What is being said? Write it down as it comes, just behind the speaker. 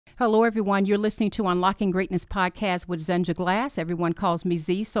Hello, everyone. You're listening to Unlocking Greatness podcast with Zenja Glass. Everyone calls me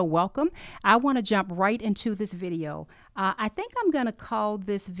Z, so welcome. I want to jump right into this video. I think I'm going to call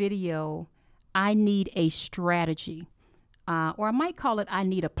this video, I Need a Strategy, or I might call it, I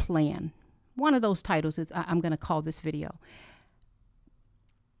Need a Plan. One of those titles is I'm going to call this video.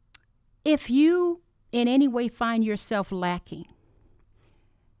 If you in any way find yourself lacking,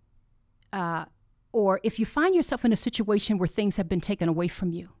 or if you find yourself in a situation where things have been taken away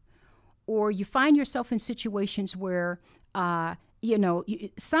from you, or you find yourself in situations where,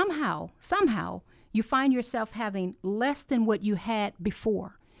 somehow you find yourself having less than what you had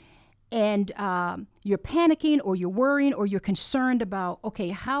before. And you're panicking or you're worrying or you're concerned about, okay,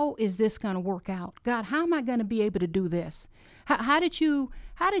 how is this going to work out? God, how am I going to be able to do this? How did you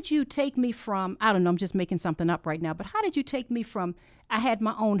take me from, I don't know, I'm just making something up right now, but how did you take me from, I had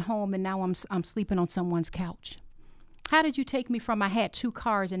my own home and now I'm sleeping on someone's couch? How did you take me from I had 2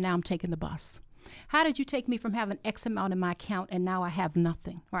 cars and now I'm taking the bus? How did you take me from having X amount in my account and now I have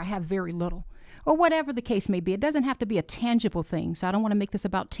nothing, or I have very little, or whatever the case may be? It doesn't have to be a tangible thing. So I don't want to make this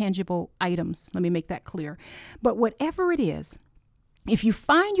about tangible items. Let me make that clear. But whatever it is, if you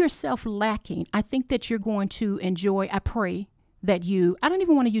find yourself lacking, I think that you're going to enjoy, I pray that I don't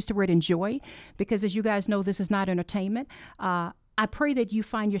even want to use the word enjoy, because as you guys know, this is not entertainment. I pray that you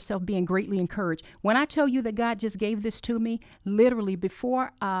find yourself being greatly encouraged. When I tell you that God just gave this to me, literally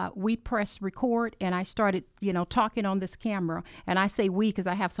before we pressed record and I started, talking on this camera, and I say we because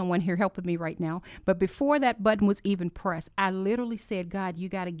I have someone here helping me right now, but before that button was even pressed, I literally said, God, you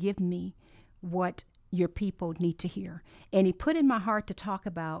got to give me what your people need to hear. And he put in my heart to talk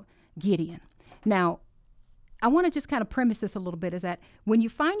about Gideon. Now, I want to just kind of premise this a little bit, is that when you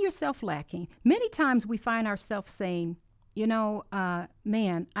find yourself lacking, many times we find ourselves saying,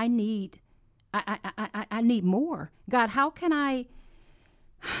 man, I need more. God, how can I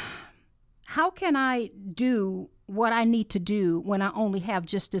do what I need to do when I only have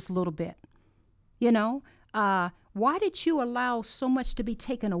just this little bit? Why did you allow so much to be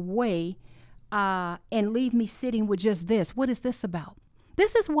taken away and leave me sitting with just this? What is this about?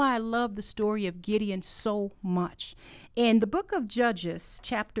 This is why I love the story of Gideon so much. In the book of Judges,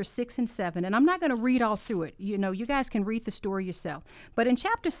 chapter 6 and 7, and I'm not going to read all through it. You guys can read the story yourself. But in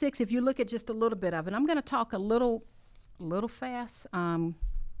chapter 6, if you look at just a little bit of it, I'm going to talk a little fast,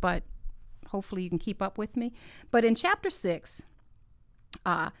 but hopefully you can keep up with me. But in chapter 6,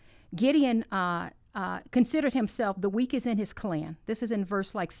 Gideon considered himself the weakest in his clan. This is in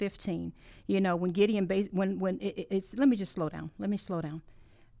verse 15. When Gideon, let me just slow down. Let me slow down.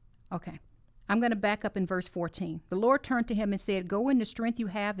 Okay. I'm going to back up in verse 14. The Lord turned to him and said, go in the strength you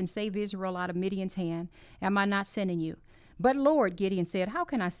have and save Israel out of Midian's hand. Am I not sending you? But Lord, Gideon said, how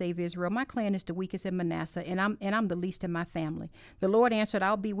can I save Israel? My clan is the weakest in Manasseh, and I'm the least in my family. The Lord answered,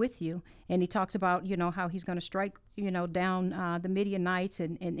 I'll be with you. And he talks about, how he's going to strike, down the Midianites.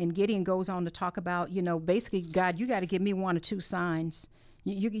 And Gideon goes on to talk about, basically, God, you got to give me 1 or 2 signs.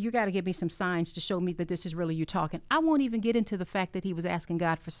 You got to give me some signs to show me that this is really you talking. I won't even get into the fact that he was asking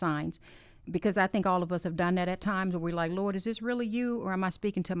God for signs, because I think all of us have done that at times where we're like, Lord, is this really you, or am I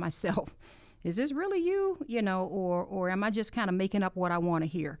speaking to myself? Is this really you, or am I just kind of making up what I want to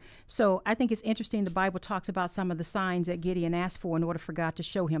hear? So I think it's interesting. The Bible talks about some of the signs that Gideon asked for in order for God to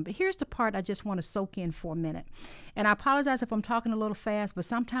show him. But here's the part I just want to soak in for a minute. And I apologize if I'm talking a little fast, but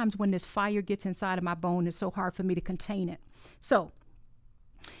sometimes when this fire gets inside of my bone, it's so hard for me to contain it. So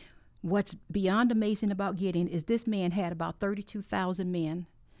what's beyond amazing about Gideon is this man had about 32,000 men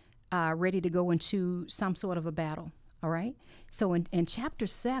ready to go into some sort of a battle. All right. So in chapter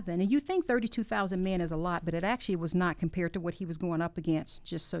 7, and you think 32,000 men is a lot, but it actually was not compared to what he was going up against,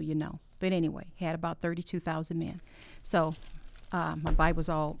 just so you know. But anyway, he had about 32,000 men. So my Bible's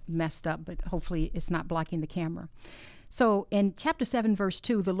all messed up, but hopefully it's not blocking the camera. So in chapter 7, verse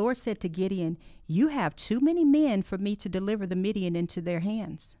 2, the Lord said to Gideon, you have too many men for me to deliver the Midian into their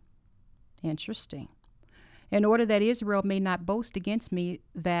hands. Interesting. In order that Israel may not boast against me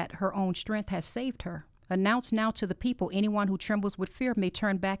that her own strength has saved her. Announce now to the people, anyone who trembles with fear may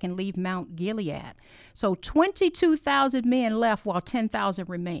turn back and leave Mount Gilead. So 22,000 men left while 10,000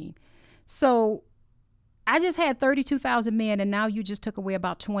 remain. So I just had 32,000 men, and now you just took away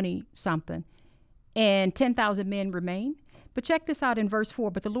about 20 something, and 10,000 men remain. But check this out in verse 4.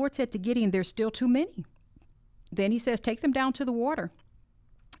 But the Lord said to Gideon, there's still too many. Then he says, take them down to the water,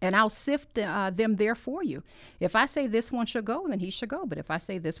 and I'll sift them there for you. If I say this one shall go, then he shall go. But if I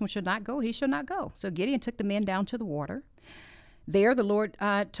say this one shall not go, he shall not go. So Gideon took the men down to the water. There the Lord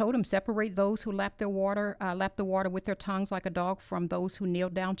told him, separate those who lap the water with their tongues like a dog from those who kneel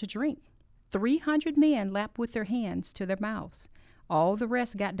down to drink. 300 men lapped with their hands to their mouths. All the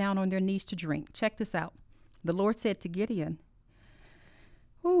rest got down on their knees to drink. Check this out. The Lord said to Gideon,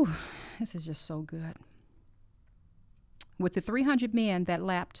 ooh, this is just so good. With the 300 men that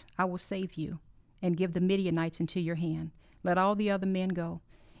lapped, I will save you and give the Midianites into your hand. Let all the other men go,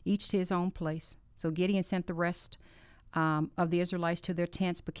 each to his own place. So Gideon sent the rest of the Israelites to their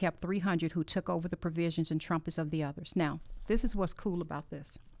tents, but kept 300 who took over the provisions and trumpets of the others. Now, this is what's cool about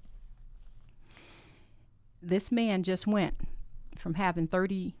this. This man just went from having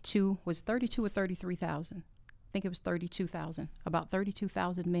 32, was it 32 or 33,000? I think it was 32,000, about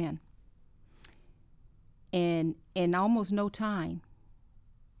 32,000 men. And in almost no time,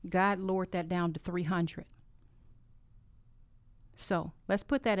 God lowered that down to 300. So let's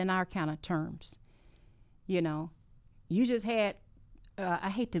put that in our kind of terms. You know, you just had, I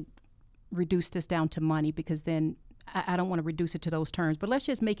hate to reduce this down to money because then I don't want to reduce it to those terms, but let's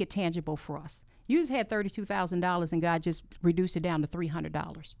just make it tangible for us. You just had $32,000 and God just reduced it down to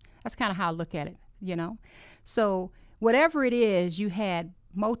 $300. That's kind of how I look at it, you know? So whatever it is, you had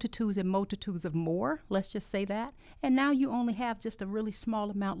multitudes and multitudes of more, let's just say that, and now you only have just a really small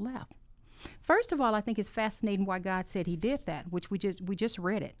amount left. First of all, I think it's fascinating why God said he did that, which we just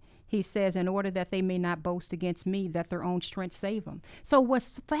read it. He says, in order that they may not boast against me, that their own strength save them. So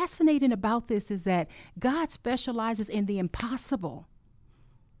what's fascinating about this is that God specializes in the impossible.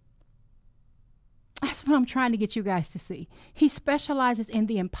 That's what I'm trying to get you guys to see. He specializes in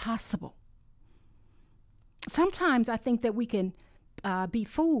the impossible. Sometimes I think that we can be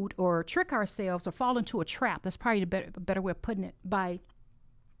fooled or trick ourselves or fall into a trap. That's probably a better way of putting it, by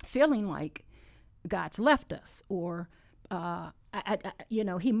feeling like God's left us, or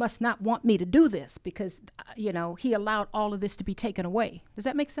he must not want me to do this because, he allowed all of this to be taken away. Does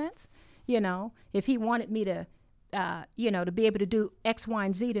that make sense? If he wanted me to, to be able to do X, Y,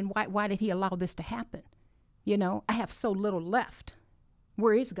 and Z, then why did he allow this to happen? I have so little left.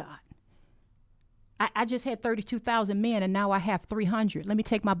 Where is God? I just had 32,000 men and now I have 300. Let me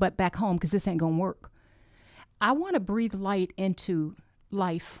take my butt back home because this ain't going to work. I want to breathe light into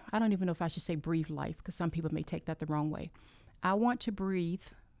life. I don't even know if I should say breathe life because some people may take that the wrong way. I want to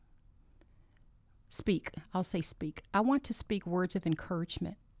speak. I'll say speak. I want to speak words of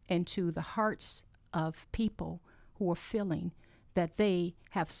encouragement into the hearts of people who are feeling that they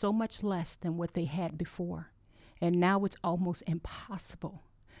have so much less than what they had before. And now it's almost impossible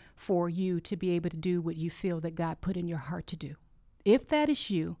for you to be able to do what you feel that God put in your heart to do. If that is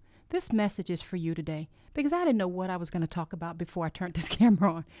you, this message is for you today, because I didn't know what I was going to talk about before I turned this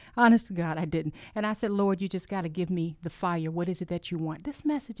camera on. Honest to God, I didn't. And I said, Lord, you just got to give me the fire. What is it that you want? This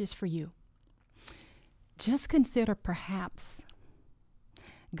message is for you. Just consider perhaps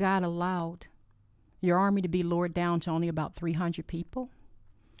God allowed your army to be lowered down to only about 300 people,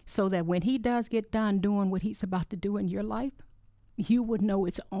 so that when he does get done doing what he's about to do in your life, you would know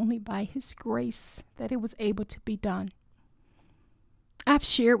it's only by his grace that it was able to be done. I've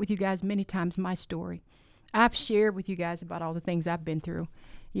shared with you guys many times my story. I've shared with you guys about all the things I've been through,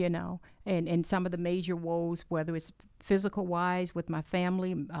 and some of the major woes, whether it's physical wise with my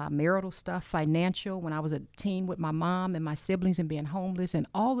family, marital stuff, financial, when I was a teen with my mom and my siblings and being homeless, and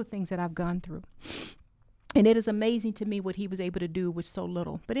all the things that I've gone through. And it is amazing to me what he was able to do with so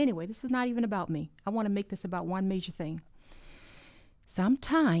little. But anyway, this is not even about me. I want to make this about one major thing.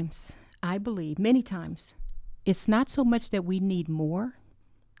 Sometimes, I believe, many times, it's not so much that we need more.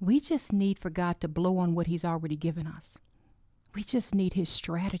 We just need for God to blow on what he's already given us. We just need his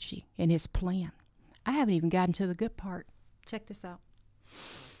strategy and his plan. I haven't even gotten to the good part. Check this out.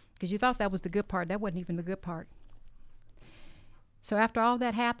 Because you thought that was the good part. That wasn't even the good part. So after all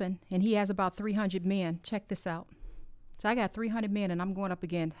that happened, and he has about 300 men, check this out. So I got 300 men, and I'm going up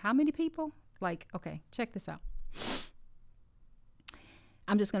against how many people? Okay, check this out.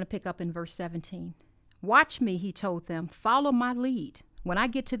 I'm just going to pick up in verse 17. Watch me, he told them. Follow my lead. When I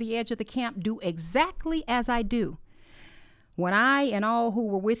get to the edge of the camp, do exactly as I do. When I and all who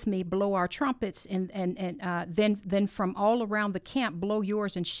were with me blow our trumpets, and then from all around the camp blow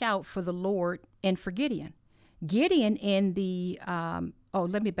yours and shout for the Lord and for Gideon. Gideon in the,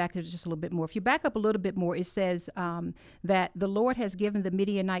 let me back up just a little bit more. If you back up a little bit more, it says that the Lord has given the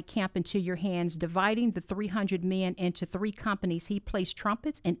Midianite camp into your hands, dividing the 300 men into 3 companies. He placed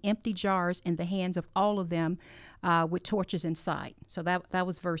trumpets and empty jars in the hands of all of them with torches inside. So that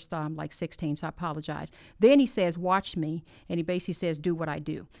was verse 16, so I apologize. Then he says, watch me, and he basically says, do what I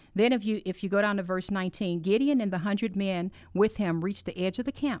do. Then if you go down to verse 19, Gideon and the 100 men with him reached the edge of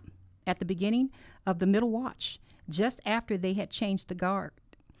the camp at the beginning of the middle watch, just after they had changed the guard.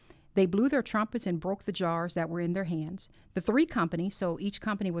 They blew their trumpets and broke the jars that were in their hands. The 3 companies, so each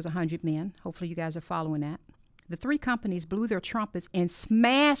company was 100 men. Hopefully you guys are following that. The three companies blew their trumpets and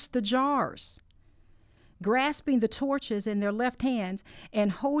smashed the jars. Grasping the torches in their left hands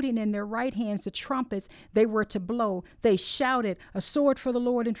and holding in their right hands the trumpets they were to blow, they shouted, "A sword for the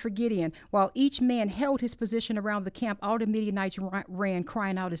Lord and for Gideon." While each man held his position around the camp, all the Midianites ran,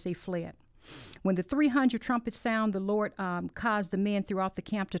 crying out as they fled. When the 300 trumpets sound, the Lord caused the men throughout the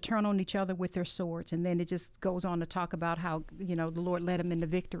camp to turn on each other with their swords. And then it just goes on to talk about how, the Lord led them into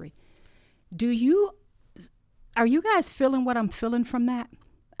victory. Are you guys feeling what I'm feeling from that?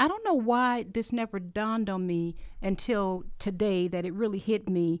 I don't know why this never dawned on me until today that it really hit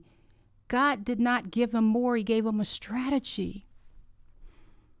me. God did not give them more. He gave them a strategy.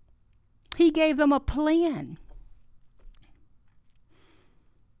 He gave them a plan.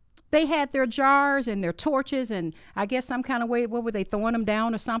 They had their jars and their torches, and I guess some kind of way, what were they, throwing them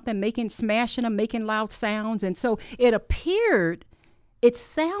down or something, smashing them, making loud sounds. And so it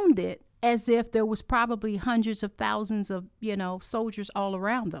sounded as if there was probably hundreds of thousands of, soldiers all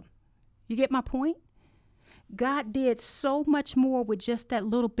around them. You get my point? God did so much more with just that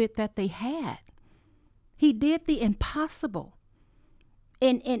little bit that they had. He did the impossible.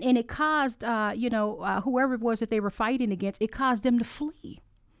 And it caused, whoever it was that they were fighting against, it caused them to flee.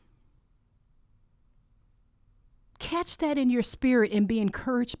 Catch that in your spirit and be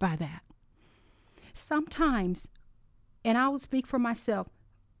encouraged by that. Sometimes, and I will speak for myself,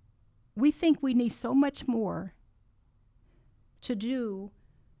 we think we need so much more to do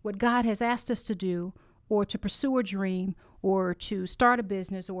what God has asked us to do, or to pursue a dream, or to start a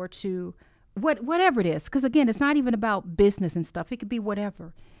business, or to whatever it is. Because again, it's not even about business and stuff. It could be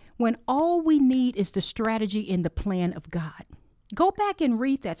whatever. When all we need is the strategy and the plan of God. Go back and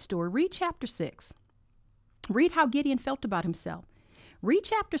read that story. Read chapter 6. Read how Gideon felt about himself. Read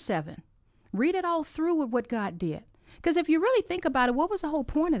chapter 7. Read it all through with what God did. Because if you really think about it, what was the whole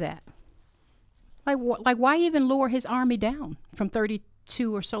point of that? Like why even lower his army down from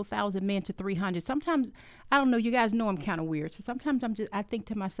 32 or so thousand men to 300? Sometimes, I don't know, you guys know I'm kind of weird. So sometimes I think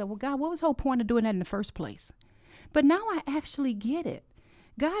to myself, well, God, what was the whole point of doing that in the first place? But now I actually get it.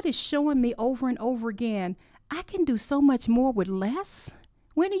 God is showing me over and over again, I can do so much more with less.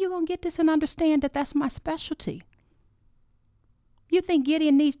 When are you going to get this and understand that that's my specialty? You think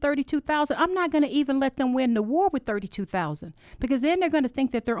Gideon needs 32,000? I'm not going to even let them win the war with 32,000, because then they're going to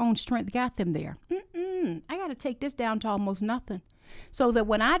think that their own strength got them there. I got to take this down to almost nothing, so that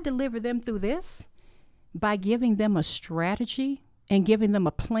when I deliver them through this, by giving them a strategy and giving them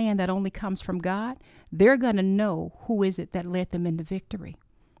a plan that only comes from God, they're going to know who is it that led them into victory.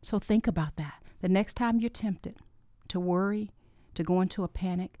 So think about that. The next time you're tempted to worry, to go into a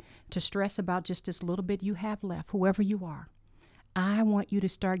panic, to stress about just this little bit you have left, whoever you are, I want you to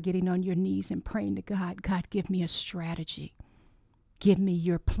start getting on your knees and praying to God. God, give me a strategy. Give me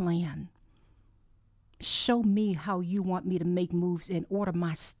your plan. Show me how you want me to make moves and order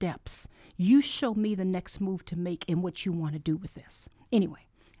my steps. You show me the next move to make and what you want to do with this. Anyway,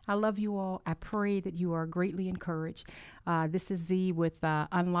 I love you all. I pray that you are greatly encouraged. This is Z with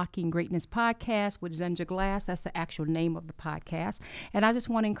Unlocking Greatness Podcast with Zenja Glass. That's the actual name of the podcast. And I just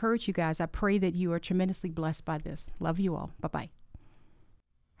want to encourage you guys. I pray that you are tremendously blessed by this. Love you all. Bye-bye.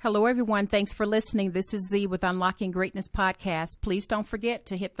 Hello, everyone. Thanks for listening. This is Z with Unlocking Greatness Podcast. Please don't forget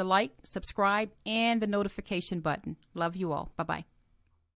to hit the like, subscribe, and the notification button. Love you all. Bye-bye.